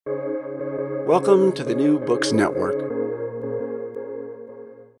Welcome to the New Books Network.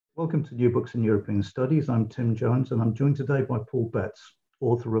 Welcome to New Books in European Studies. I'm Tim Jones, and I'm joined today by Paul Betts,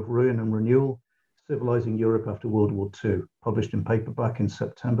 author of Ruin and Renewal, Civilizing Europe After World War II, published in paperback in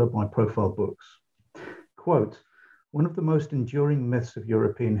September by Profile Books. Quote, one of the most enduring myths of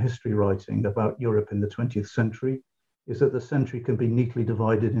European history writing about Europe in the 20th century is that the century can be neatly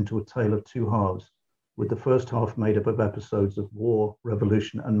divided into a tale of two halves, with the first half made up of episodes of war,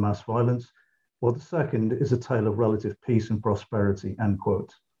 revolution, and mass violence, while the second is a tale of relative peace and prosperity, end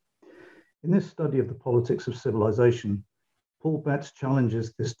quote. In this study of the politics of civilization, Paul Betts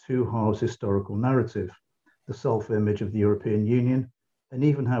challenges this two halves historical narrative, the self-image of the European Union, and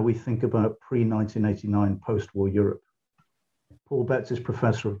even how we think about pre-1989 post-war Europe. Paul Betts is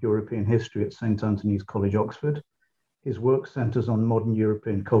Professor of European History at St. Antony's College, Oxford. His work centers on modern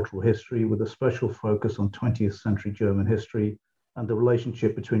European cultural history with a special focus on 20th century German history and the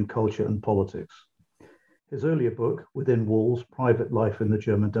relationship between culture and politics. His earlier book, Within Walls, Private Life in the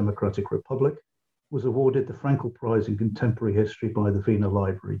German Democratic Republic, was awarded the Frankel Prize in Contemporary History by the Wiener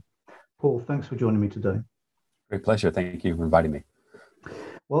Library. Paul, thanks for joining me today. Great pleasure. Thank you for inviting me.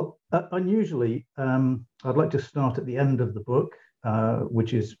 Well, unusually, I'd like to start at the end of the book,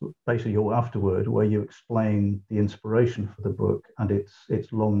 which is basically your afterword, where you explain the inspiration for the book and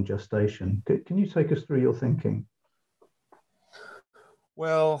its long gestation. Can you take us through your thinking?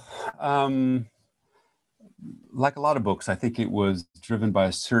 Well, like a lot of books, I think it was driven by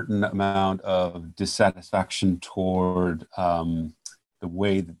a certain amount of dissatisfaction toward the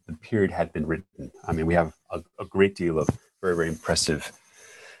way that the period had been written. I mean, we have a great deal of very, very impressive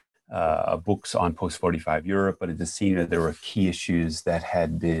books on post-45 Europe, but it just seemed that there were key issues that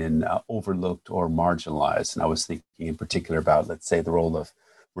had been overlooked or marginalized. And I was thinking in particular about, let's say, the role of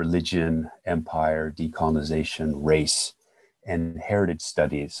religion, empire, decolonization, race, and heritage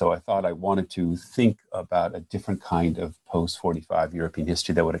studies. So I thought I wanted to think about a different kind of post-45 European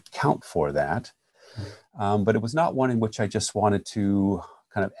history that would account for that. But it was not one in which I just wanted to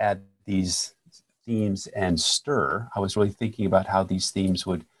kind of add these themes and stir. I was really thinking about how these themes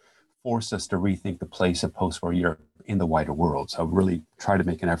would force us to rethink the place of post-war Europe in the wider world. So I really try to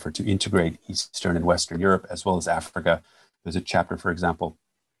make an effort to integrate Eastern and Western Europe as well as Africa. There's a chapter, for example,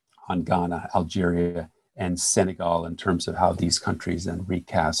 on Ghana, Algeria, and Senegal in terms of how these countries then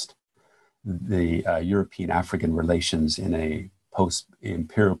recast the European-African relations in a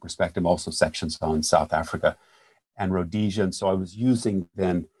post-imperial perspective, also sections on South Africa and Rhodesia. And so I was using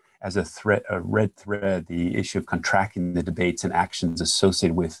then as a red thread, the issue of contracting the debates and actions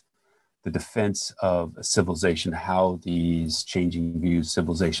associated with the defense of civilization, how these changing views,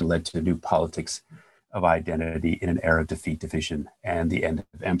 civilization led to new politics of identity in an era of defeat, division, and the end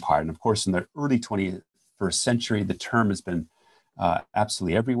of empire. And of course, in the early 21st century, the term has been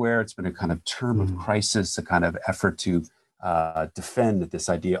absolutely everywhere. It's been a kind of term of crisis, a kind of effort to defend this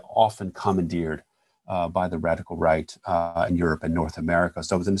idea, often commandeered by the radical right in Europe and North America.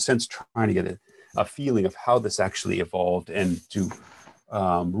 So I was, in a sense, trying to get a feeling of how this actually evolved and to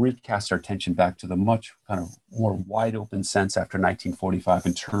recast our attention back to the much kind of more wide open sense after 1945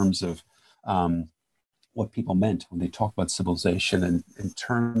 in terms of what people meant when they talk about civilization and in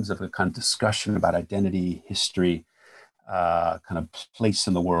terms of a kind of discussion about identity, history, kind of place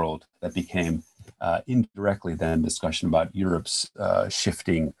in the world that became indirectly then discussion about Europe's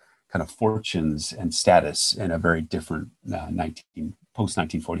shifting kind of fortunes and status in a very different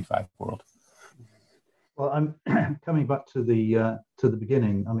post-1945 world. Well, I'm coming back to the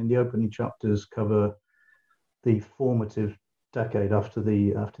beginning. I mean, the opening chapters cover the formative decade after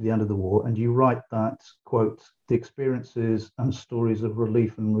the end of the war, and you write that, quote, the experiences and stories of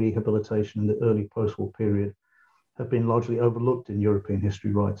relief and rehabilitation in the early post-war period have been largely overlooked in European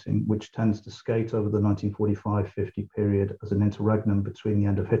history writing, which tends to skate over the 1945-50 period as an interregnum between the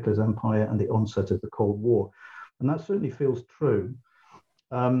end of Hitler's empire and the onset of the Cold War. And that certainly feels true,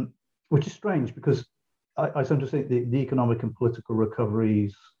 which is strange because I tend to think the economic and political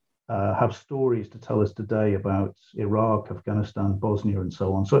recoveries have stories to tell us today about Iraq, Afghanistan, Bosnia, and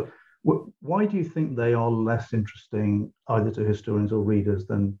so on. So why do you think they are less interesting either to historians or readers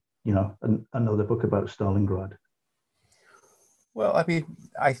than, another book about Stalingrad? Well, I mean,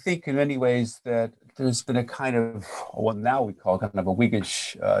 I think in many ways that there's been a kind of what now we call kind of a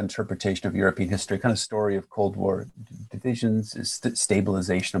Whiggish interpretation of European history, kind of story of Cold War divisions,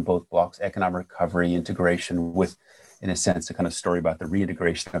 stabilization of both blocs, economic recovery, integration with, in a sense, a kind of story about the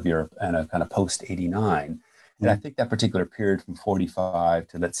reintegration of Europe and a kind of post-89. And I think that particular period from 45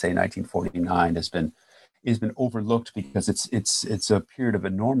 to, let's say, 1949 has been overlooked because it's a period of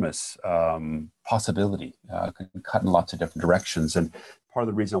enormous possibility, can cut in lots of different directions. And part of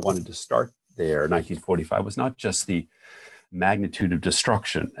the reason I wanted to start there, 1945, was not just the magnitude of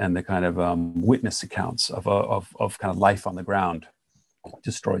destruction and the kind of witness accounts of kind of life on the ground,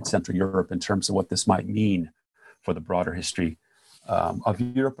 destroyed Central Europe in terms of what this might mean for the broader history of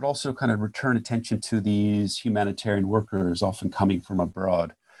Europe, but also kind of return attention to these humanitarian workers, often coming from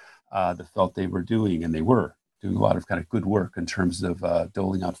abroad, that felt they were doing, and they were doing a lot of kind of good work in terms of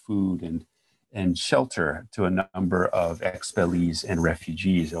doling out food and shelter to a number of expellees and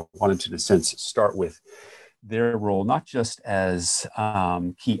refugees. I wanted to, in a sense, start with their role, not just as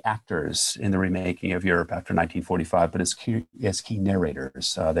key actors in the remaking of Europe after 1945, but as key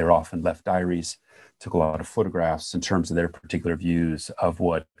narrators. They were often left diaries, took a lot of photographs in terms of their particular views of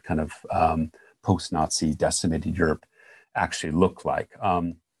what kind of post-Nazi decimated Europe actually looked like.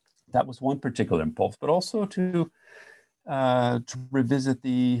 That was one particular impulse, but also to revisit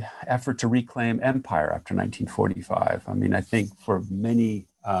the effort to reclaim empire after 1945. I mean, I think for many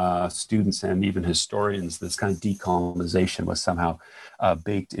students and even historians, this kind of decolonization was somehow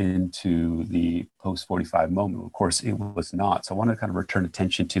baked into the post-45 moment. Of course, it was not. So I wanted to kind of return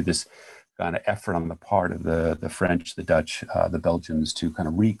attention to this kind of effort on the part of the French, the Dutch, the Belgians to kind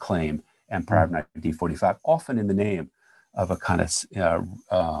of reclaim empire of 1945, often in the name of a kind of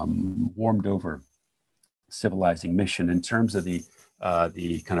warmed over civilizing mission in terms of the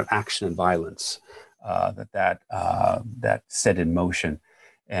kind of action and violence that set in motion,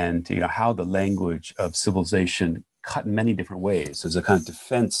 and how the language of civilization cut in many different ways. There's a kind of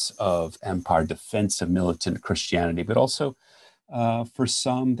defense of empire, defense of militant Christianity, but also for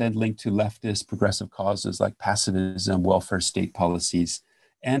some then linked to leftist progressive causes like pacifism, welfare state policies,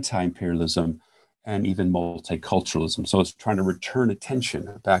 anti-imperialism, and even multiculturalism. So it's trying to return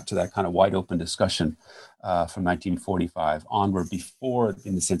attention back to that kind of wide open discussion from 1945 onward, before,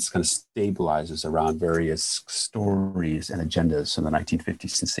 in a sense, kind of stabilizes around various stories and agendas in the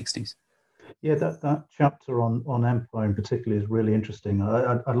 1950s and 60s. Yeah, that chapter on empire in particular is really interesting.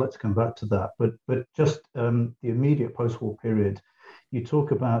 I'd like to come back to that, but just the immediate post-war period, you talk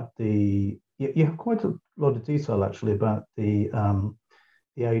about you have quite a lot of detail actually about the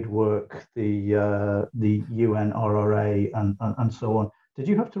aid work, the UNRRA, and so on. Did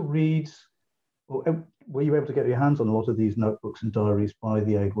you have to read, or were you able to get your hands on a lot of these notebooks and diaries by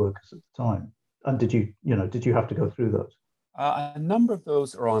the aid workers at the time? And did you have to go through those? A number of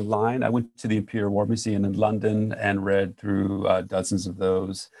those are online. I went to the Imperial War Museum in London and read through dozens of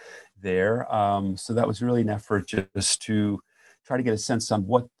those there. So that was really an effort just to try to get a sense on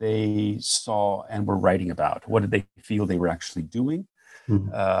what they saw and were writing about. What did they feel they were actually doing?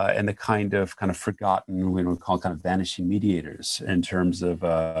 And the kind of forgotten, we would call kind of vanishing mediators in terms of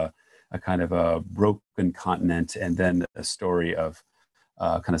a kind of a broken continent, and then a story of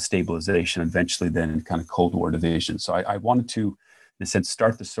kind of stabilization, eventually then kind of Cold War division. So I wanted to, in a sense,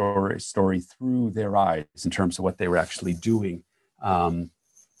 start the story through their eyes in terms of what they were actually doing, and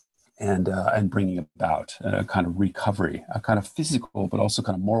bringing about a kind of recovery, a kind of physical, but also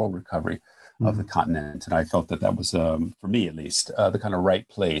kind of moral recovery of the continent. And I felt that was, for me at least, the kind of right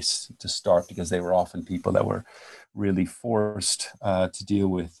place to start, because they were often people that were really forced to deal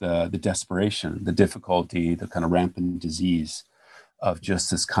with the desperation, the difficulty, the kind of rampant disease of just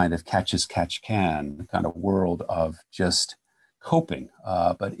this kind of catch as catch can kind of world of just coping.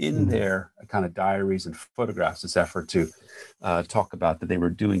 But in their kind of diaries and photographs, this effort to talk about that they were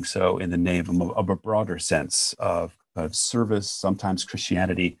doing so in the name of a broader sense of service, sometimes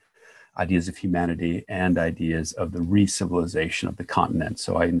Christianity, ideas of humanity, and ideas of the re-civilization of the continent.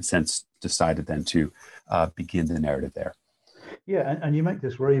 So I, in a sense, decided then to begin the narrative there. Yeah, and you make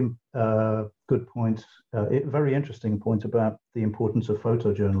this very good point, very interesting point about the importance of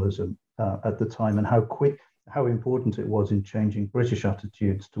photojournalism at the time, and how important it was in changing British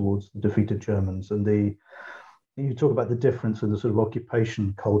attitudes towards the defeated Germans. And you talk about the difference in the sort of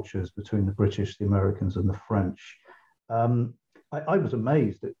occupation cultures between the British, the Americans, and the French. I was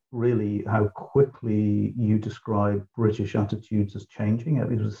amazed at really how quickly you describe British attitudes as changing. It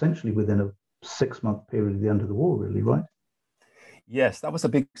was essentially within a 6-month period at the end of the war, really, right? Yes, that was a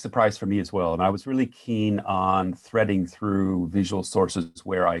big surprise for me as well. And I was really keen on threading through visual sources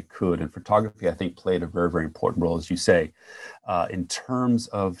where I could. And photography, I think, played a very, very important role, as you say, in terms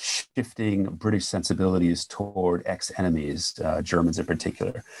of shifting British sensibilities toward ex-enemies, Germans in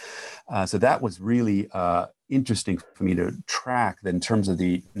particular. So that was really interesting for me to track that, in terms of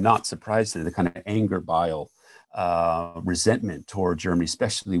the, not surprisingly, the kind of anger, bile, resentment toward Germany,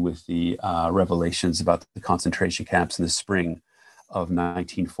 especially with the revelations about the concentration camps in the spring of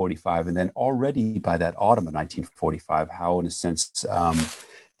 1945. And then already by that autumn of 1945, how, in a sense,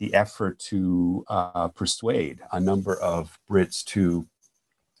 the effort to persuade a number of Brits to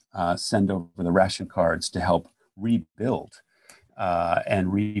send over the ration cards to help rebuild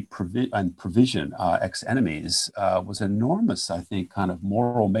and provision ex-enemies was enormous, I think, kind of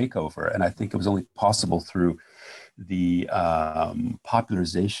moral makeover. And I think it was only possible through the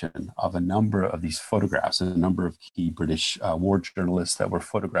popularization of a number of these photographs, a number of key British war journalists that were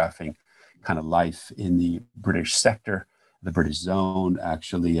photographing kind of life in the British sector, the British zone,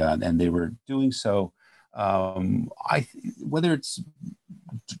 actually, and they were doing so. Whether it's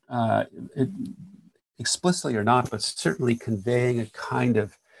explicitly or not, but certainly conveying a kind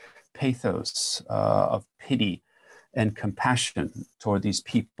of pathos of pity and compassion toward these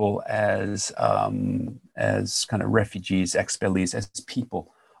people as kind of refugees, expellees, as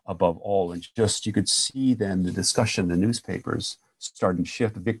people above all. And just you could see then the discussion in the newspapers starting to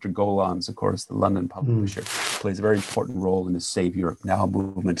shift. Victor Gollancz, of course, the London publisher, plays a very important role in the Save Europe Now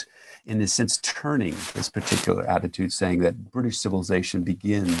movement, in a sense turning this particular attitude, saying that British civilization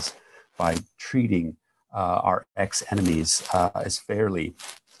begins by treating our ex-enemies as fairly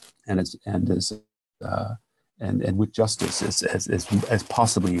and with justice as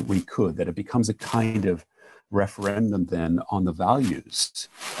possibly we could, that it becomes a kind of referendum then on the values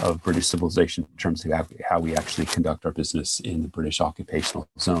of British civilization in terms of how we actually conduct our business in the British occupational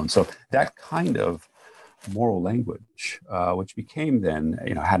zone. So that kind of moral language, which became then,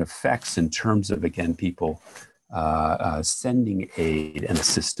 had effects in terms of, again, people sending aid and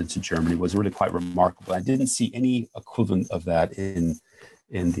assistance to Germany, was really quite remarkable. I didn't see any equivalent of that in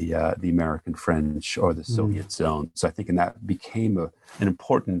the American French or the Soviet zone. So I think that became an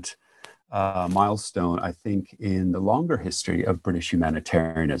important milestone, I think, in the longer history of British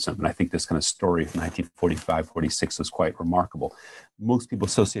humanitarianism. And I think this kind of story of 1945-46 was quite remarkable. Most people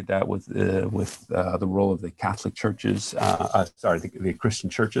associate that with the role of the Catholic churches, the Christian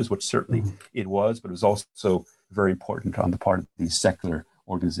churches, which certainly it was, but it was also very important on the part of these secular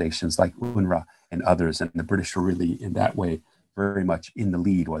organizations like UNRWA and others. And the British were really, in that way, very much in the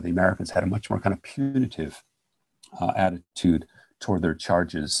lead, while the Americans had a much more kind of punitive attitude toward their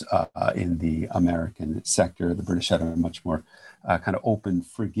charges in the American sector. The British had a much more kind of open,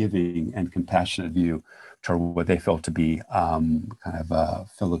 forgiving, and compassionate view toward what they felt to be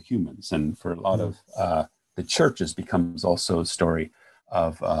fellow humans. And for a lot of the churches, becomes also a story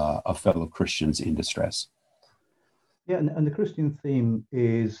of fellow Christians in distress. Yeah, and the Christian theme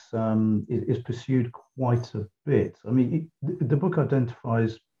is pursued quite a bit. I mean, the book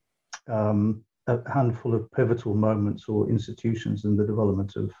identifies a handful of pivotal moments or institutions in the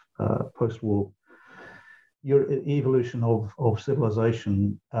development of post-war evolution of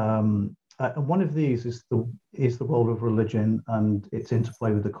civilization. And one of these is the role of religion and its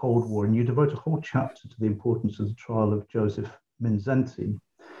interplay with the Cold War. And you devote a whole chapter to the importance of the trial of Joseph Mindszenty.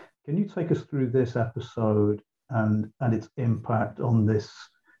 Can you take us through this episode and its impact on this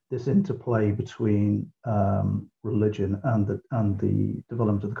interplay between religion and the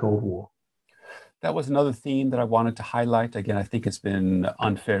development of the Cold War? That was another theme that I wanted to highlight. Again, I think it's been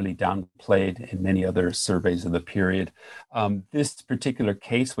unfairly downplayed in many other surveys of the period. This particular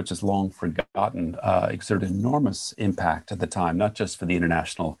case, which is long forgotten, exerted enormous impact at the time, not just for the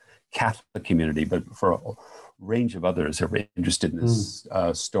international Catholic community, but for a range of others who were interested in this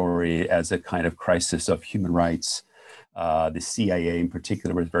story as a kind of crisis of human rights. The CIA in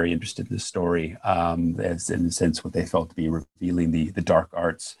particular was very interested in this story, as in a sense what they felt to be revealing the dark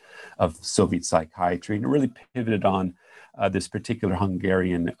arts of Soviet psychiatry. And it really pivoted on this particular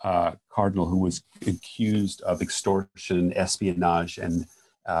Hungarian cardinal who was accused of extortion, espionage, and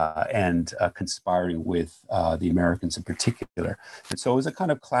conspiring with the Americans in particular. And so it was a kind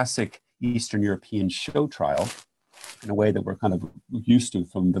of classic Eastern European show trial in a way that we're kind of used to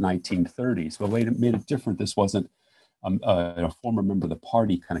from the 1930s. But the way that made it different, this wasn't a former member of the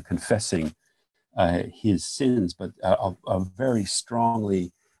party kind of confessing his sins, but a very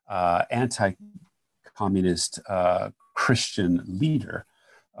strongly anti-communist Christian leader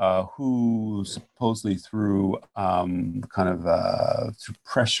who supposedly through through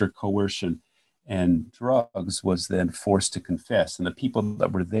pressure, coercion, and drugs was then forced to confess. And the people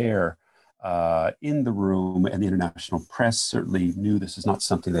that were there in the room and the international press certainly knew this is not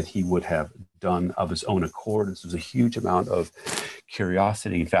something that he would have done of his own accord. This was a huge amount of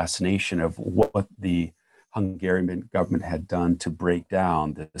curiosity and fascination of what the Hungarian government had done to break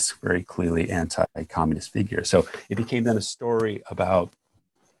down this very clearly anti-communist figure. So it became then a story about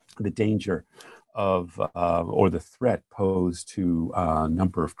the danger of or the threat posed to a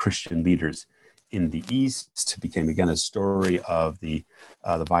number of Christian leaders in the East. It became again a story of the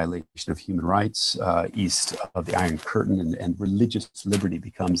violation of human rights east of the Iron Curtain, and religious liberty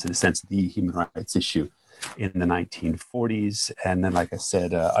becomes, in a sense, the human rights issue in the 1940s. And then, like I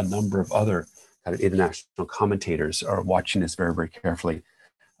said, a number of other kind of international commentators are watching this very, very carefully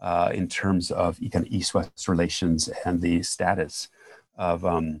in terms of kind of East-West relations and the status of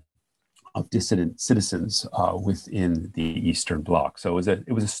dissident citizens within the Eastern Bloc. So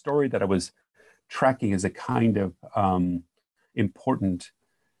it was a story that I was tracking as a kind of important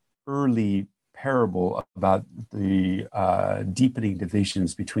early parable about the deepening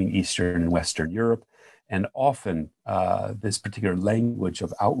divisions between Eastern and Western Europe. And often this particular language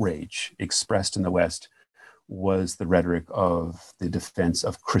of outrage expressed in the West was the rhetoric of the defense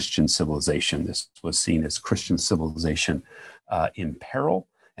of Christian civilization. This was seen as Christian civilization in peril.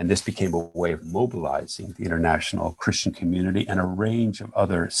 And this became a way of mobilizing the international Christian community and a range of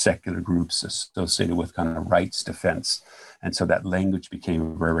other secular groups associated with kind of rights defense. And so that language became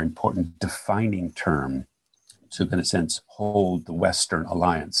a very important defining term to, in a sense, hold the Western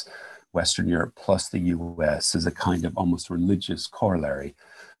alliance, Western Europe plus the US, as a kind of almost religious corollary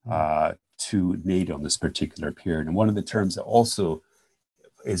to NATO in this particular period. And one of the terms that also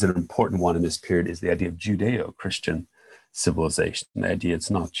is an important one in this period is the idea of Judeo-Christian civilization. The idea it's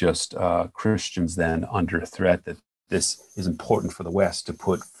not just Christians then under threat, that this is important for the West to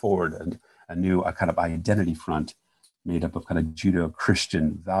put forward a new kind of identity front made up of kind of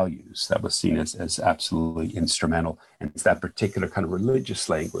Judeo-Christian values that was seen as absolutely instrumental. And it's that particular kind of religious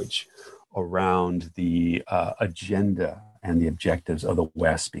language around the agenda and the objectives of the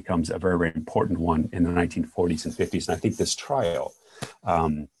West becomes a very, very important one in the 1940s and 50s. And I think this trial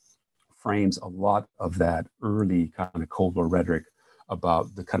frames a lot of that early kind of Cold War rhetoric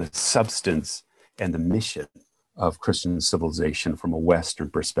about the kind of substance and the mission of Christian civilization from a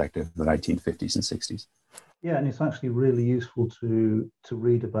Western perspective in the 1950s and 60s. Yeah, and it's actually really useful to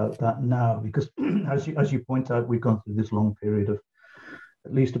read about that now, because as you point out, we've gone through this long period of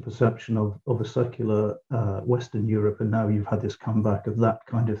at least a perception of a secular Western Europe, and now you've had this comeback of that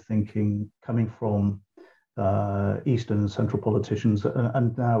kind of thinking coming from Eastern and Central politicians,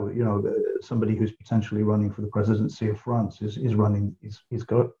 and now somebody who's potentially running for the presidency of France is using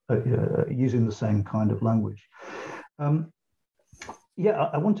the same kind of language.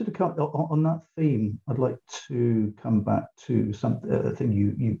 I wanted to come on that theme. I'd like to come back to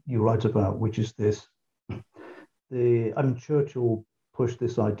something you write about, which is this. Churchill pushed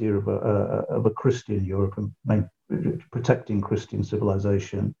this idea of a Christian Europe and protecting Christian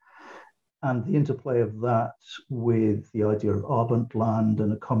civilization, and the interplay of that with the idea of Abendland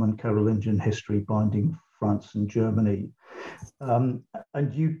and a common Carolingian history binding France and Germany. And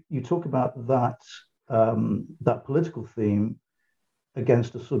you talk about that political theme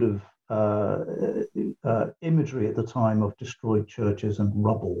against a sort of imagery at the time of destroyed churches and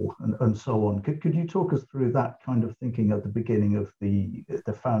rubble and so on. Could you talk us through that kind of thinking at the beginning of the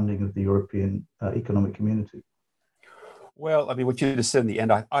founding of the European Economic Community? Well, I mean, what you just said in the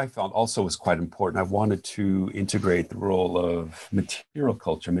end, I found also was quite important. I wanted to integrate the role of material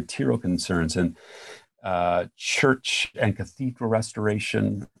culture, material concerns, and church and cathedral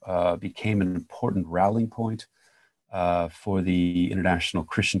restoration became an important rallying point for the international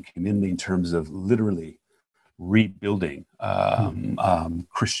Christian community in terms of literally rebuilding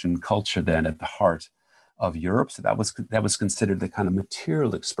Christian culture then at the heart of Europe. So that was considered the kind of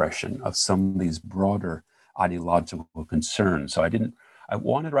material expression of some of these broader ideological concerns. So I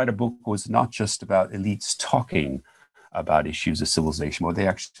wanted to write a book that was not just about elites talking about issues of civilization, what they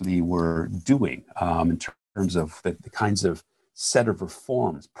actually were doing in terms of the kinds of set of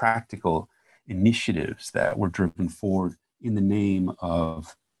reforms, practical initiatives that were driven forward in the name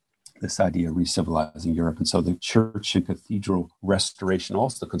of this idea of re-civilizing Europe. And so the church and cathedral restoration,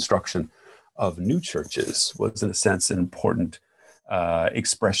 also the construction of new churches, was in a sense an important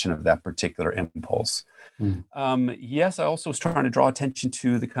expression of that particular impulse. Yes, I also was trying to draw attention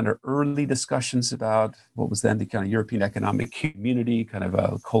to the kind of early discussions about what was then the kind of European Economic Community, kind of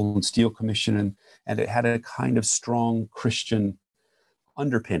a Coal and Steel Commission, and it had a kind of strong Christian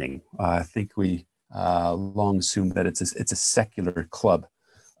underpinning. I think we long assumed that it's a secular club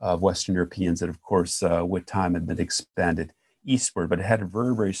of Western Europeans that, of course, with time had been expanded eastward, but it had a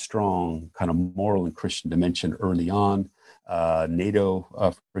very, very strong kind of moral and Christian dimension early on.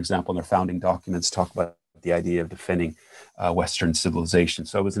 NATO, for example, in their founding documents talk about the idea of defending Western civilization.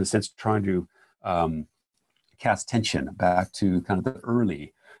 So I was, in a sense, trying to cast tension back to kind of the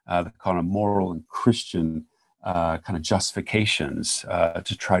early, the kind of moral and Christian kind of justifications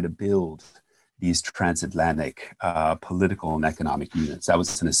to try to build these transatlantic political and economic units. That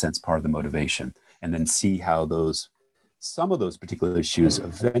was, in a sense, part of the motivation. And then see how some of those particular issues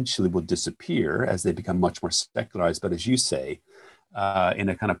eventually will disappear as they become much more secularized. But as you say, in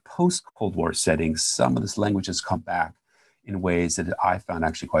a kind of post-Cold War setting, some of this language has come back in ways that I found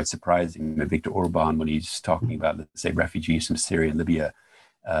actually quite surprising. Viktor Orban, when he's talking about, let's say, refugees from Syria and Libya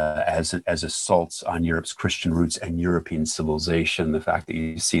as assaults on Europe's Christian roots and European civilization, the fact that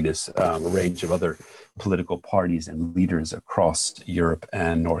you see this range of other political parties and leaders across Europe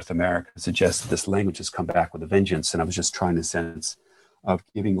and North America suggests that this language has come back with a vengeance. And I was just trying to sense of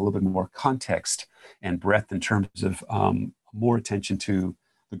giving a little bit more context and breadth in terms of more attention to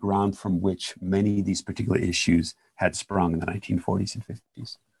the ground from which many of these particular issues had sprung in the 1940s and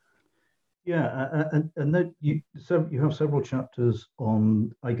 50s. Yeah, and then you have several chapters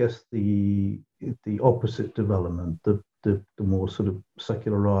on, I guess, the opposite development, the more sort of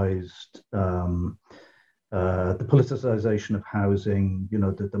secularized, the politicization of housing, you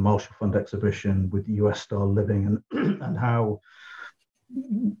know, the Marshall Fund exhibition with US style living, and how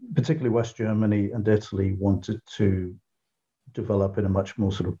particularly West Germany and Italy wanted to develop in a much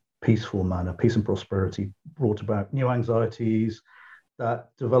more sort of peaceful manner. Peace and prosperity brought about new anxieties that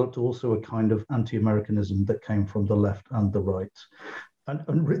developed also a kind of anti-Americanism that came from the left and the right.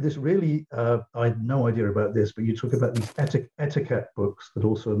 And this really, I had no idea about this, but you talk about these etiquette books that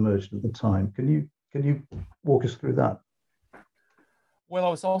also emerged at the time. Can you walk us through that? Well, I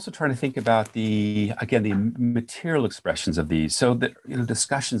was also trying to think about the material expressions of these. So the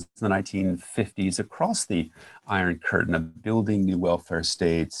discussions in the 1950s across the Iron Curtain of building new welfare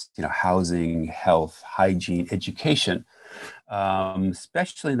states, housing, health, hygiene, education,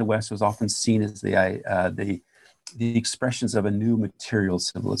 especially in the West, was often seen as the expressions of a new material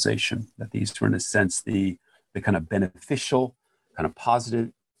civilization. That these were, in a sense, the kind of beneficial, kind of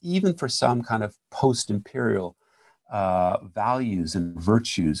positive, even for some kind of post-imperial values and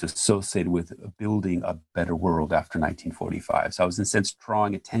virtues associated with building a better world after 1945. So I was, in a sense,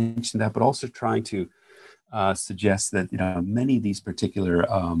 drawing attention to that, but also trying to suggest that many of these particular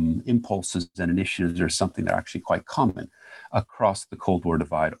impulses and initiatives are something that are actually quite common across the Cold War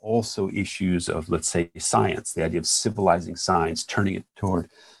divide. Also issues of, let's say, science, the idea of civilizing science, turning it toward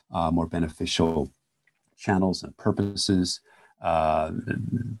more beneficial channels and purposes.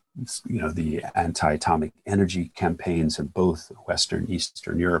 The anti-atomic energy campaigns in both Western and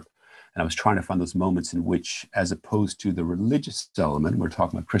Eastern Europe. And I was trying to find those moments in which, as opposed to the religious element, we're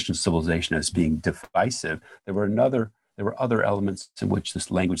talking about Christian civilization as being divisive, there were other elements in which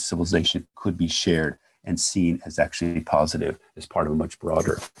this language civilization could be shared and seen as actually positive as part of a much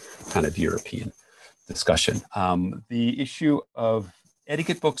broader kind of European discussion. The issue of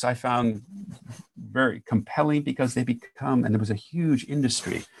etiquette books I found very compelling because they become, and there was a huge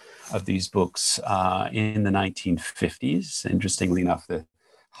industry of these books in the 1950s. Interestingly enough, the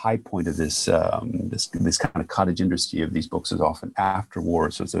high point of this kind of cottage industry of these books is often after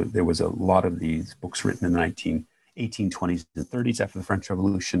war. So there was a lot of these books written in the 1820s and 30s after the French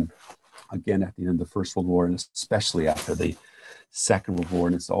Revolution, again at the end of the First World War, and especially after the Second World War.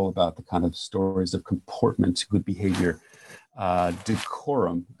 And it's all about the kind of stories of comportment, good behavior,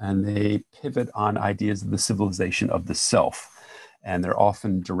 decorum, and they pivot on ideas of the civilization of the self. And they're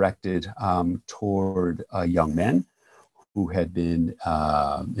often directed toward young men who had been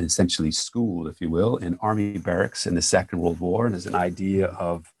essentially schooled, if you will, in army barracks in the Second World War. And there's an idea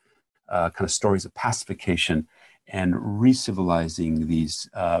of kind of stories of pacification and re-civilizing these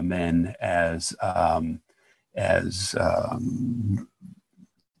men as kind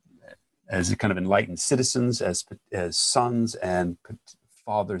of enlightened citizens, as sons and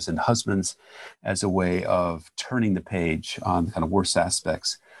fathers and husbands, as a way of turning the page on the kind of worst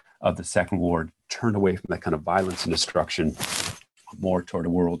aspects of the Second War, turn away from that kind of violence and destruction, more toward a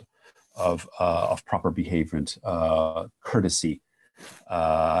world of proper behavior and courtesy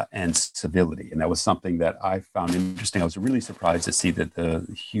and civility. And that was something that I found interesting. I was really surprised to see that the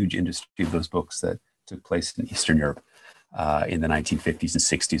huge industry of those books that took place in Eastern Europe in the 1950s and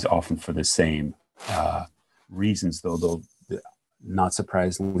 60s, often for the same reasons, though not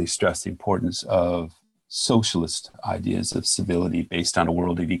surprisingly stress the importance of socialist ideas of civility based on a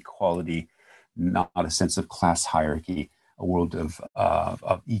world of equality, not a sense of class hierarchy, a world of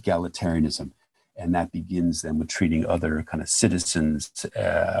egalitarianism. And that begins then with treating other kind of citizens,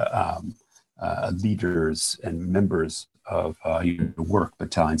 leaders and members of work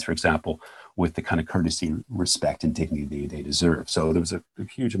battalions, for example, with the kind of courtesy, respect, and dignity they deserve. So there was a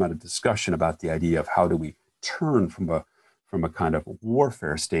huge amount of discussion about the idea of how do we turn from a kind of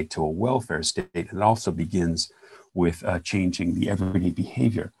warfare state to a welfare state. And it also begins with changing the everyday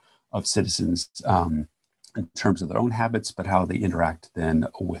behavior of citizens in terms of their own habits, but how they interact then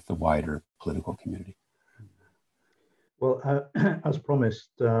with the wider political community. Well, as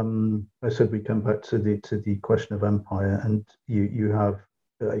promised, I said we come back to the question of empire, and you have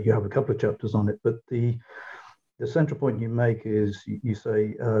a couple of chapters on it, but the central point you make is you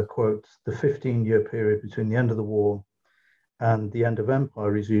say, quote, the 15-year period between the end of the war and the end of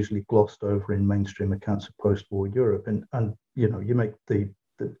empire is usually glossed over in mainstream accounts of post-war Europe. And you know, you make the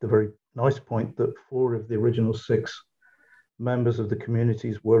very nice point that four of the original six members of the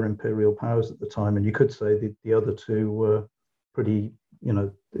communities were imperial powers at the time. And you could say the other two were pretty, you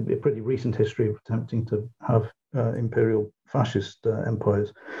know, a pretty recent history of attempting to have imperial fascist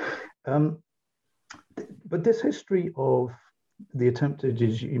empires. But this history of the attempted,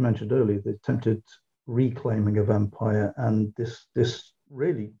 as you mentioned earlier, the attempted reclaiming of empire, and this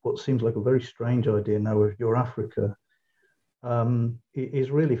really what seems like a very strange idea now of your Africa, is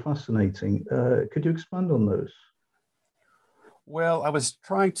really fascinating. Could you expand on those? Well, I was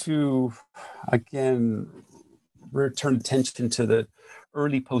trying to, again, return attention to the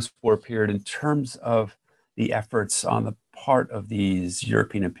early post-war period in terms of the efforts on the part of these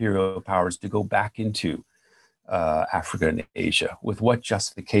European imperial powers to go back into Africa and Asia. With what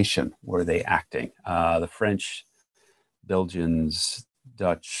justification were they acting? The French, Belgians,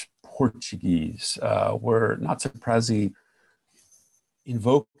 Dutch, Portuguese were not surprisingly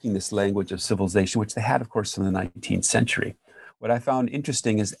invoking this language of civilization, which they had, of course, in the 19th century. What I found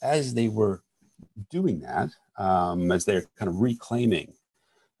interesting is as they were doing that, as they're kind of reclaiming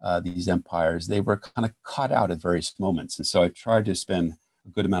these empires, they were kind of caught out at various moments. And so I tried to spend a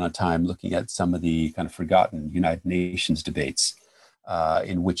good amount of time looking at some of the kind of forgotten United Nations debates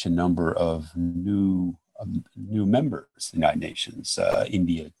in which a number of new members of the United Nations,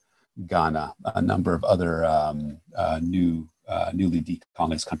 India, Ghana, a number of other newly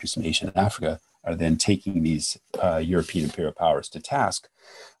decolonized countries from Asia and Africa, are then taking these European imperial powers to task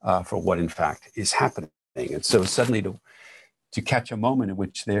for what in fact is happening. And so suddenly to catch a moment in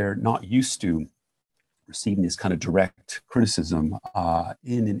which they're not used to receiving this kind of direct criticism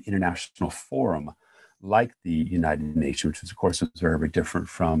in an international forum like the United Nations, which of course was very, very different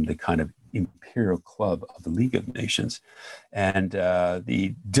from the kind of imperial club of the League of Nations, and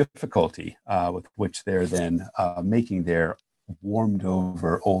the difficulty with which they're then making their warmed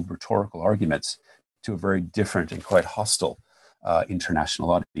over old rhetorical arguments to a very different and quite hostile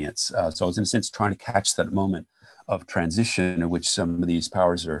international audience. So I was in a sense trying to catch that moment of transition in which some of these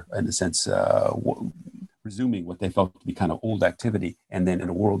powers are in a sense resuming what they felt to be kind of old activity, and then in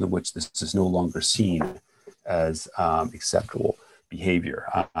a world in which this is no longer seen as acceptable behavior.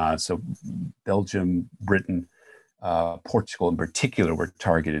 So Belgium, Britain, Portugal in particular were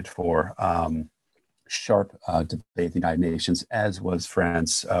targeted for sharp debate at the United Nations, as was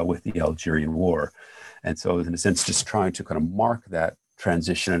France with the Algerian War. And so in a sense, just trying to kind of mark that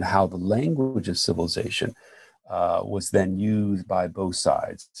transition and how the language of civilization was then used by both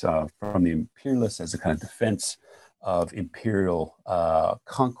sides, from the imperialists as a kind of defense of imperial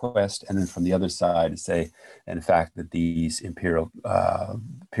conquest, and then from the other side to say, in fact, that these imperial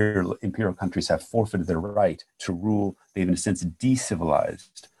countries have forfeited their right to rule. They've, in a sense,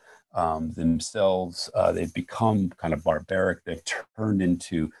 decivilized themselves. They've become kind of barbaric. They've turned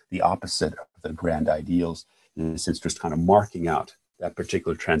into the opposite of the grand ideals, in a sense, just kind of marking out that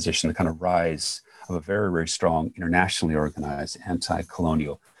particular transition, the kind of rise of a very, very strong, internationally organized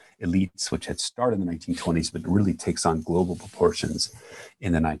anti-colonial elites, which had started in the 1920s, but really takes on global proportions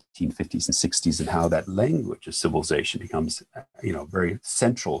in the 1950s and 60s, and how that language of civilization becomes, very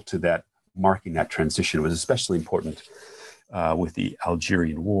central to that, marking that transition. It was especially important with the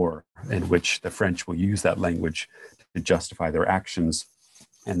Algerian War, in which the French will use that language to justify their actions,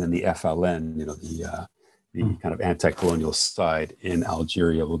 and then the FLN, the kind of anti-colonial side in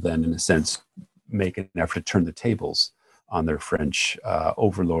Algeria will then, in a sense, make an effort to turn the tables on their French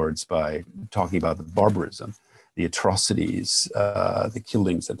overlords by talking about the barbarism, the atrocities, the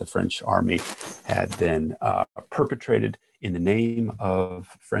killings that the French army had then perpetrated in the name of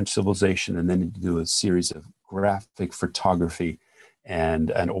French civilization, and then do a series of graphic photography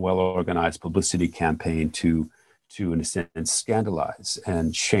and a well-organized publicity campaign to, in a sense, scandalize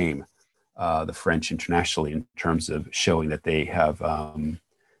and shame the French internationally in terms of showing that they have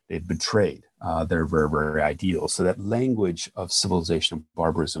they've betrayed their very, very ideals. So that language of civilization and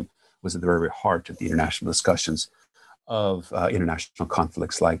barbarism was at the very, very heart of the international discussions of international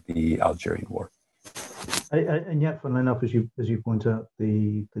conflicts like the Algerian War. And yet, funnily enough, as you point out,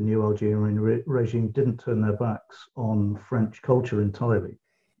 the new Algerian regime didn't turn their backs on French culture entirely.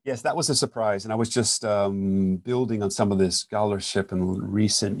 Yes, that was a surprise. And I was just building on some of this scholarship in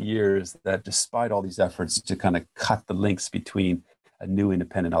recent years that despite all these efforts to kind of cut the links between a new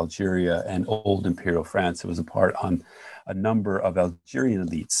independent Algeria and old imperial France. It was a part on a number of Algerian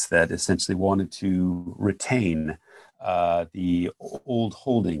elites that essentially wanted to retain the old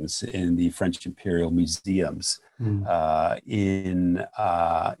holdings in the French imperial museums in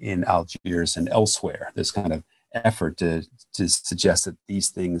Algiers and elsewhere. This kind of effort to suggest that these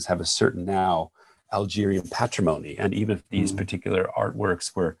things have a certain now Algerian patrimony, and even if these particular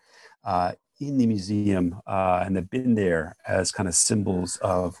artworks were in the museum and they've been there as kind of symbols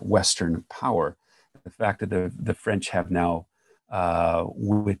of Western power, the fact that the French have now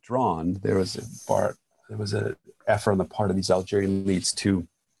withdrawn, there was an effort on the part of these Algerian elites to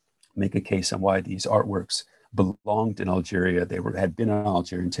make a case on why these artworks belonged in Algeria. They had been on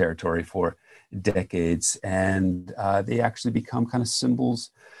Algerian territory for decades, and they actually become kind of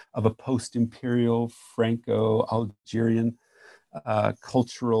symbols of a post-imperial Franco-Algerian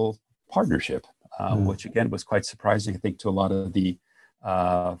cultural partnership, which again was quite surprising, I think, to a lot of the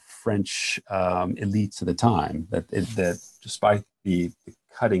French elites at the time, that despite the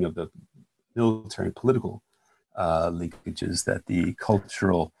cutting of the military and political linkages, that the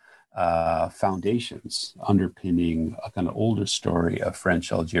cultural foundations underpinning a kind of older story of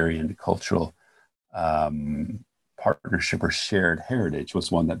French-Algerian cultural partnership or shared heritage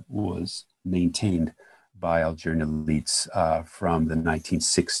was one that was maintained by Algerian elites from the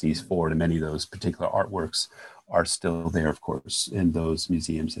 1960s forward, and many of those particular artworks are still there, of course, in those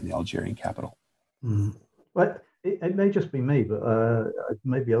museums in the Algerian capital. But it may just be me, but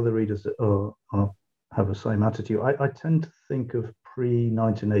maybe other readers have the same attitude. I tend to think of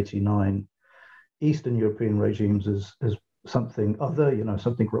pre-1989 Eastern European regimes as something other,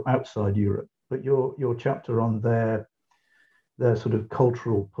 something from outside Europe. But your chapter on their sort of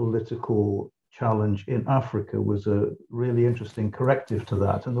cultural, political challenge in Africa was a really interesting corrective to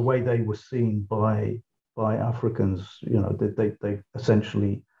that, and the way they were seen by Africans. They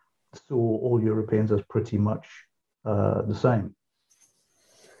essentially saw all Europeans as pretty much the same.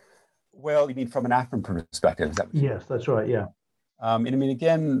 Well, you mean from an African perspective? Is that yes, that's right. Yeah.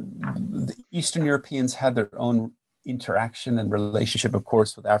 Again, the Eastern Europeans had their own interaction and relationship, of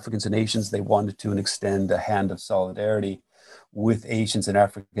course, with Africans and Asians. They wanted to extend a hand of solidarity with Asians and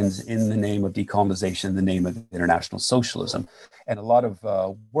Africans in the name of decolonization, in the name of international socialism. And a lot of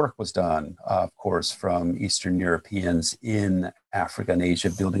work was done, of course, from Eastern Europeans in Africa and Asia,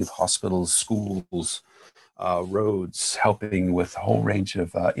 building of hospitals, schools, roads, helping with a whole range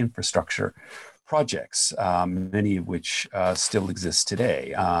of infrastructure projects, many of which still exist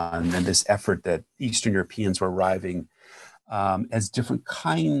today. And then this effort that Eastern Europeans were arriving as different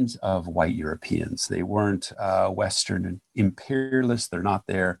kinds of white Europeans. They weren't Western imperialists. They're not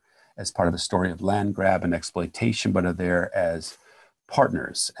there as part of a story of land grab and exploitation, but are there as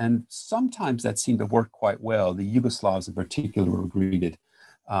partners. And sometimes that seemed to work quite well. The Yugoslavs in particular were greeted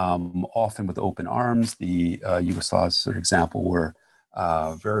often with open arms. The Yugoslavs, for example, were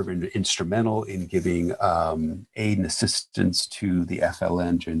very, very instrumental in giving aid and assistance to the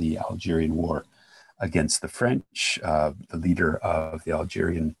FLN during the Algerian War against the French. The leader of the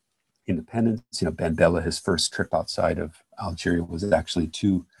Algerian independence, Ben Bella, his first trip outside of Algeria was actually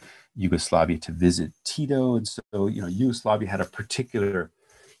to Yugoslavia to visit Tito. And so, Yugoslavia had a particular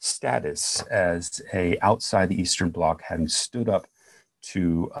status as outside the Eastern Bloc, having stood up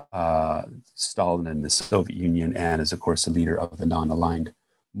to Stalin and the Soviet Union, and as, of course, the leader of the non-aligned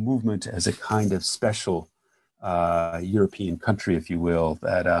movement, as a kind of special European country, if you will,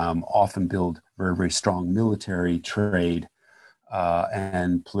 that often build very, very strong military, trade,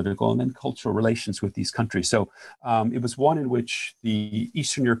 and political and then cultural relations with these countries. So it was one in which the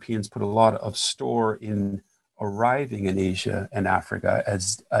Eastern Europeans put a lot of store in arriving in Asia and Africa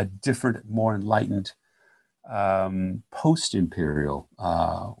as a different, more enlightened post-imperial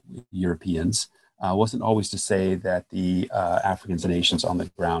Europeans. Wasn't always to say that the Africans and Asians on the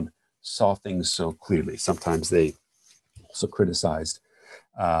ground saw things so clearly. Sometimes they also criticized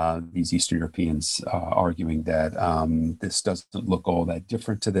these Eastern Europeans, arguing that this doesn't look all that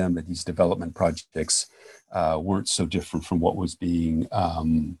different to them, that these development projects weren't so different from what was being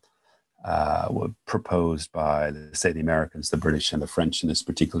proposed by, say, the Americans, the British, and the French in this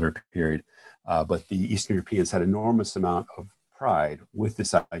particular period. But the Eastern Europeans had an enormous amount of pride with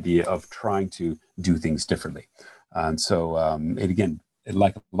this idea of trying to do things differently. And so,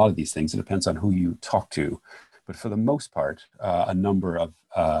 like a lot of these things, it depends on who you talk to. But for the most part, a number of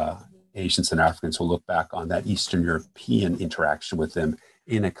Asians and Africans will look back on that Eastern European interaction with them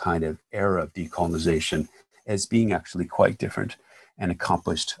in a kind of era of decolonization as being actually quite different, and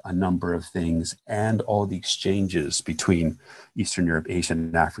accomplished a number of things. And all the exchanges between Eastern Europe, Asia,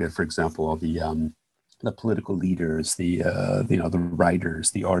 and Africa, for example, all the the political leaders, the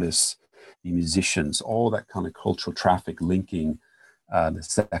writers, the artists, the musicians, all that kind of cultural traffic linking the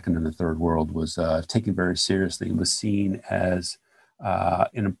second and the third world was taken very seriously and was seen as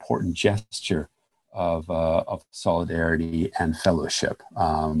an important gesture of solidarity and fellowship.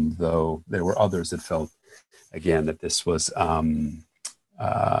 Though there were others that felt, again, that this was kind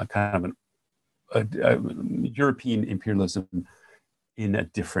of a European imperialism in a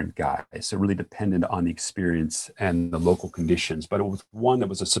different guise. So really depended on the experience and the local conditions. But it was one that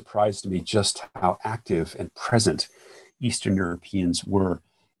was a surprise to me, just how active and present Eastern Europeans were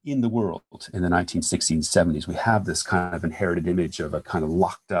in the world in the 1960s and 70s. We have this kind of inherited image of a kind of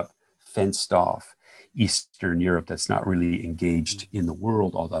locked up, fenced off Eastern Europe that's not really engaged in the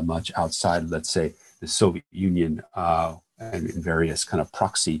world all that much outside, let's say, the Soviet Union and in various kind of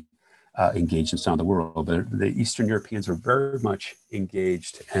proxy engagements around the world. But the Eastern Europeans were very much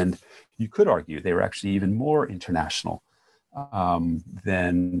engaged, and you could argue they were actually even more international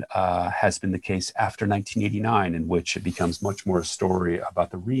than has been the case after 1989, in which it becomes much more a story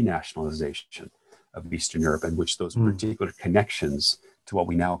about the renationalization of Eastern Europe, in which those particular connections to what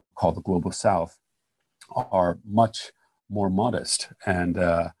we now call the global South are much more modest and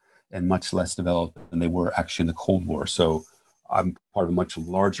much less developed than they were actually in the Cold War. So I'm part of a much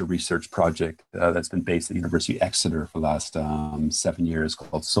larger research project that's been based at the University of Exeter for the last 7 years,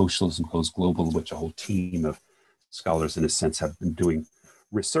 called Socialism Goes Global, in which a whole team of scholars, in a sense, have been doing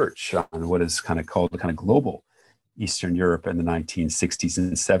research on what is kind of called the kind of global Eastern Europe in the 1960s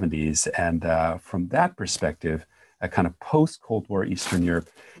and 70s. And from that perspective, a kind of post-Cold War Eastern Europe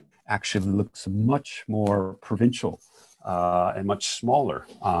actually looks much more provincial and much smaller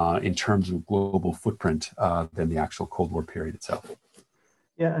in terms of global footprint than the actual Cold War period itself.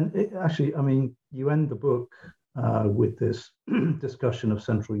 Yeah, and actually, I mean, you end the book with this discussion of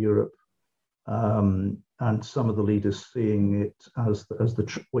Central Europe and some of the leaders seeing it as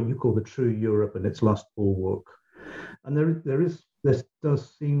what you call the true Europe and its last bulwark. And there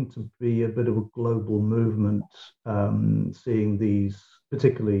does seem to be a bit of a global movement, seeing these,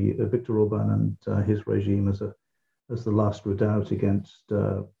 particularly Viktor Orban and his regime, as the last redoubt against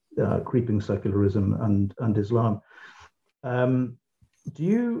creeping secularism and Islam. Do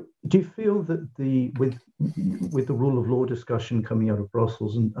you feel that with the rule of law discussion coming out of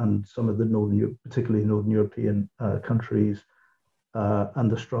Brussels and some of the particularly Northern European countries,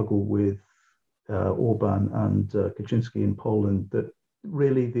 and the struggle with Orban and Kaczynski in Poland, that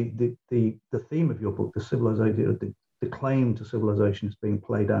really the theme of your book, the civilization, the claim to civilization, is being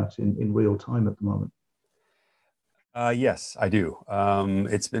played out in real time at the moment? Yes, I do.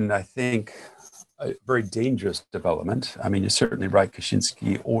 It's been, I think, a very dangerous development. I mean, you're certainly right,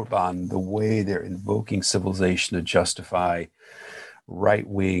 Kaczynski, Orban, the way they're invoking civilization to justify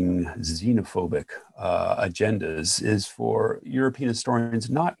right-wing xenophobic agendas is, for European historians,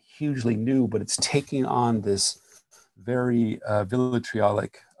 not hugely new, but it's taking on this very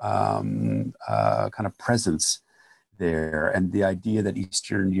vitriolic kind of presence there. And the idea that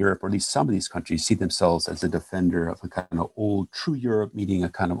Eastern Europe, or at least some of these countries, see themselves as a defender of a kind of old true Europe, meaning a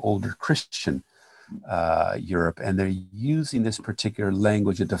kind of older Christian Europe. And they're using this particular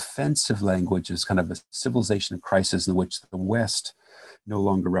language, a defensive language, as kind of a civilization crisis in which the West no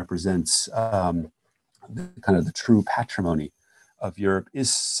longer represents the true patrimony of Europe,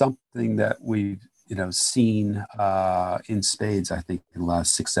 is something that we've seen in spades, I think, in the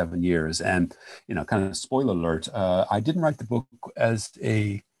last 6-7 years. And, kind of spoiler alert, I didn't write the book as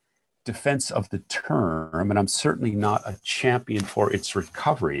a defense of the term, and I'm certainly not a champion for its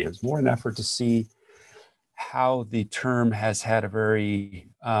recovery. It was more an effort to see how the term has had a very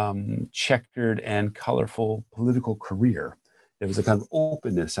checkered and colorful political career. There was a kind of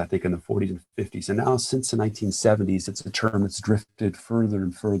openness, I think, in the 40s and 50s. And now, since the 1970s, it's a term that's drifted further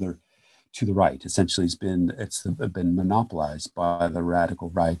and further to the right. Essentially, it's been monopolized by the radical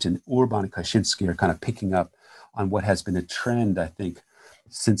right. And Orban and Kaczynski are kind of picking up on what has been a trend, I think,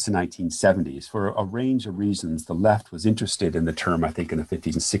 since the 1970s. For a range of reasons, the left was interested in the term, I think, in the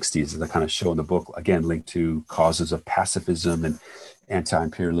 50s and 60s, as I kind of show in the book, again, linked to causes of pacifism and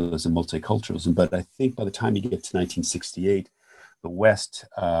anti-imperialism, multiculturalism. But I think by the time you get to 1968, the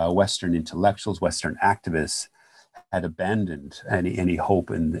Western intellectuals, Western activists had abandoned any hope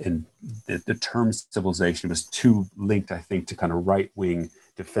in the term civilization. It was too linked, I think, to kind of right-wing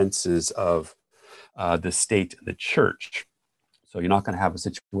defenses of the state and the church. So you're not going to have a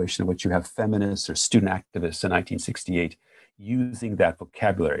situation in which you have feminists or student activists in 1968 using that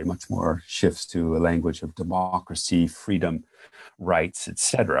vocabulary. Much more shifts to a language of democracy, freedom, rights,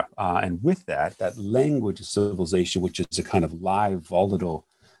 etc. And with that language of civilization, which is a kind of live, volatile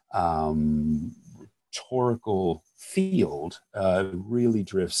rhetorical field really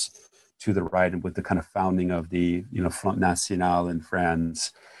drifts to the right, and with the kind of founding of the Front National in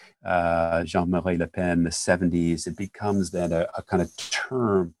France, Jean-Marie Le Pen in the 70s, it becomes then a kind of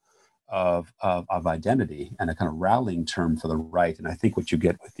term of identity and a kind of rallying term for the right. And I think what you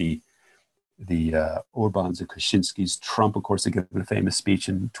get with the Orbáns and Kaczynskis, Trump, of course, had given a famous speech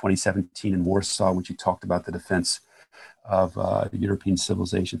in 2017 in Warsaw, which he talked about the defense of European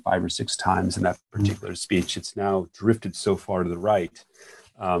civilization 5 or 6 times in that particular speech. It's now drifted so far to the right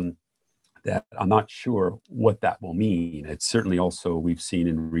that I'm not sure what that will mean. It's certainly also, we've seen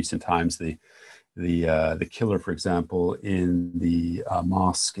in recent times the killer, for example, in the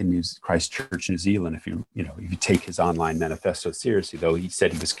mosque in Christchurch, New Zealand. If you take his online manifesto seriously, though, he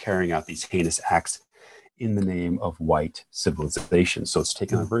said he was carrying out these heinous acts in the name of white civilization. So it's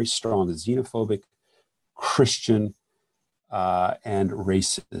taken a very strong xenophobic, Christian, and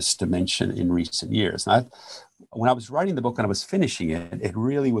racist dimension in recent years. And when I was writing the book and I was finishing it, it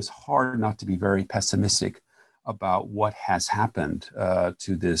really was hard not to be very pessimistic about what has happened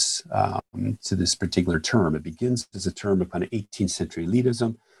to this particular term. It begins as a term of kind of 18th century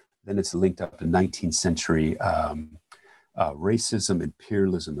elitism, then it's linked up to 19th century racism,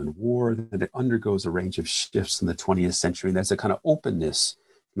 imperialism, and war. Then it undergoes a range of shifts in the 20th century, and there's a kind of openness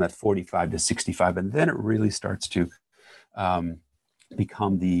from that 45 to 65, and then it really starts to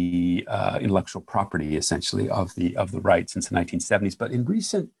become the intellectual property, essentially, of the right since the 1970s. But in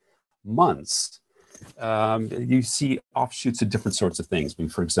recent months, you see offshoots of different sorts of things. I mean,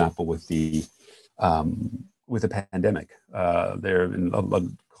 for example, with the pandemic, there have been a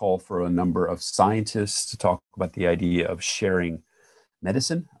call for a number of scientists to talk about the idea of sharing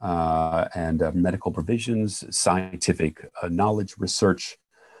medicine and medical provisions, scientific knowledge, research,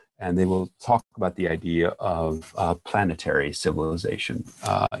 and they will talk about the idea of planetary civilization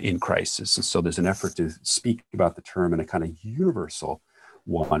in crisis. And so there's an effort to speak about the term in a kind of universal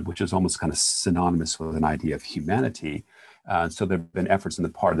one, which is almost kind of synonymous with an idea of humanity. So there have been efforts on the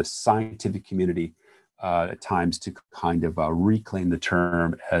part of the scientific community at times to kind of reclaim the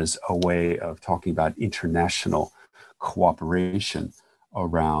term as a way of talking about international cooperation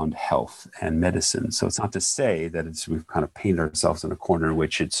around health and medicine. So it's not to say that we've kind of painted ourselves in a corner in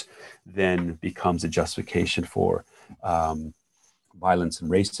which it's then becomes a justification for violence and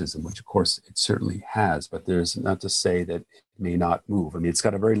racism, which of course it certainly has, but there's not to say that it may not move. I mean, it's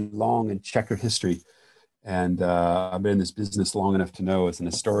got a very long and checkered history. And I've been in this business long enough to know as an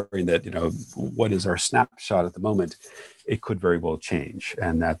historian that, what is our snapshot at the moment, it could very well change.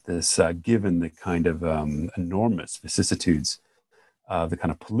 And that this, given the kind of enormous vicissitudes of the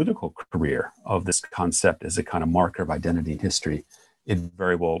kind of political career of this concept as a kind of marker of identity and history, it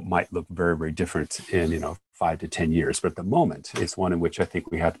very well might look very, very different in, 5 to 10 years. But at the moment, it's one in which I think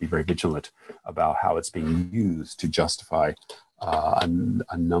we have to be very vigilant about how it's being used to justify a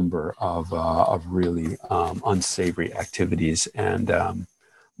number of really unsavory activities and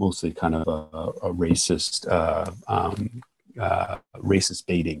mostly kind of a racist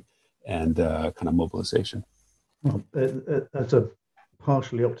baiting and kind of mobilization. Well, that's a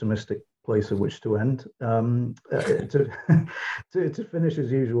partially optimistic place at which to end. To finish,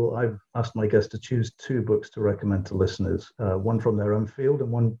 as usual, I've asked my guests to choose 2 books to recommend to listeners, one from their own field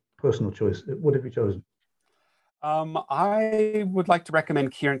and one personal choice. What have you chosen? I would like to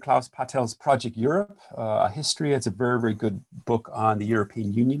recommend Kieran Klaus Patel's Project Europe, A History. It's a very, very good book on the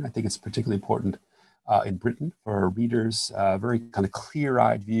European Union. I think it's particularly important in Britain for readers, a very kind of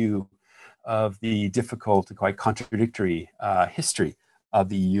clear-eyed view of the difficult and quite contradictory history of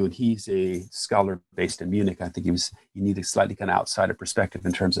the EU. And he's a scholar based in Munich. I think you need a slightly kind of outsider perspective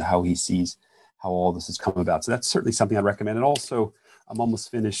in terms of how he sees how all this has come about. So that's certainly something I'd recommend. And also, I'm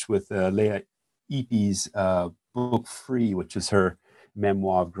almost finished with Leah Ippi's book Free, which is her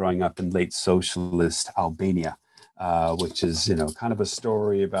memoir of growing up in late socialist Albania, which is, kind of a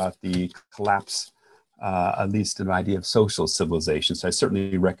story about the collapse, at least an idea of social civilization. So I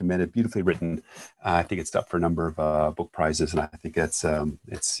certainly recommend it. Beautifully written. I think it's up for a number of book prizes, and I think it's a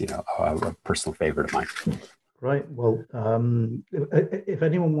personal favorite of mine. Right. Well, if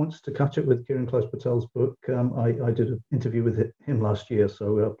anyone wants to catch up with Kieran Klaus Patel's book, I did an interview with him last year,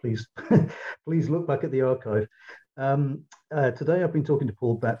 so please look back at the archive. Today I've been talking to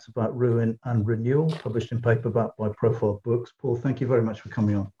Paul Betts about Ruin and Renewal, published in paperback by Profile Books. Paul, thank you very much for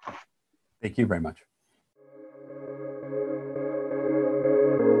coming on. Thank you very much.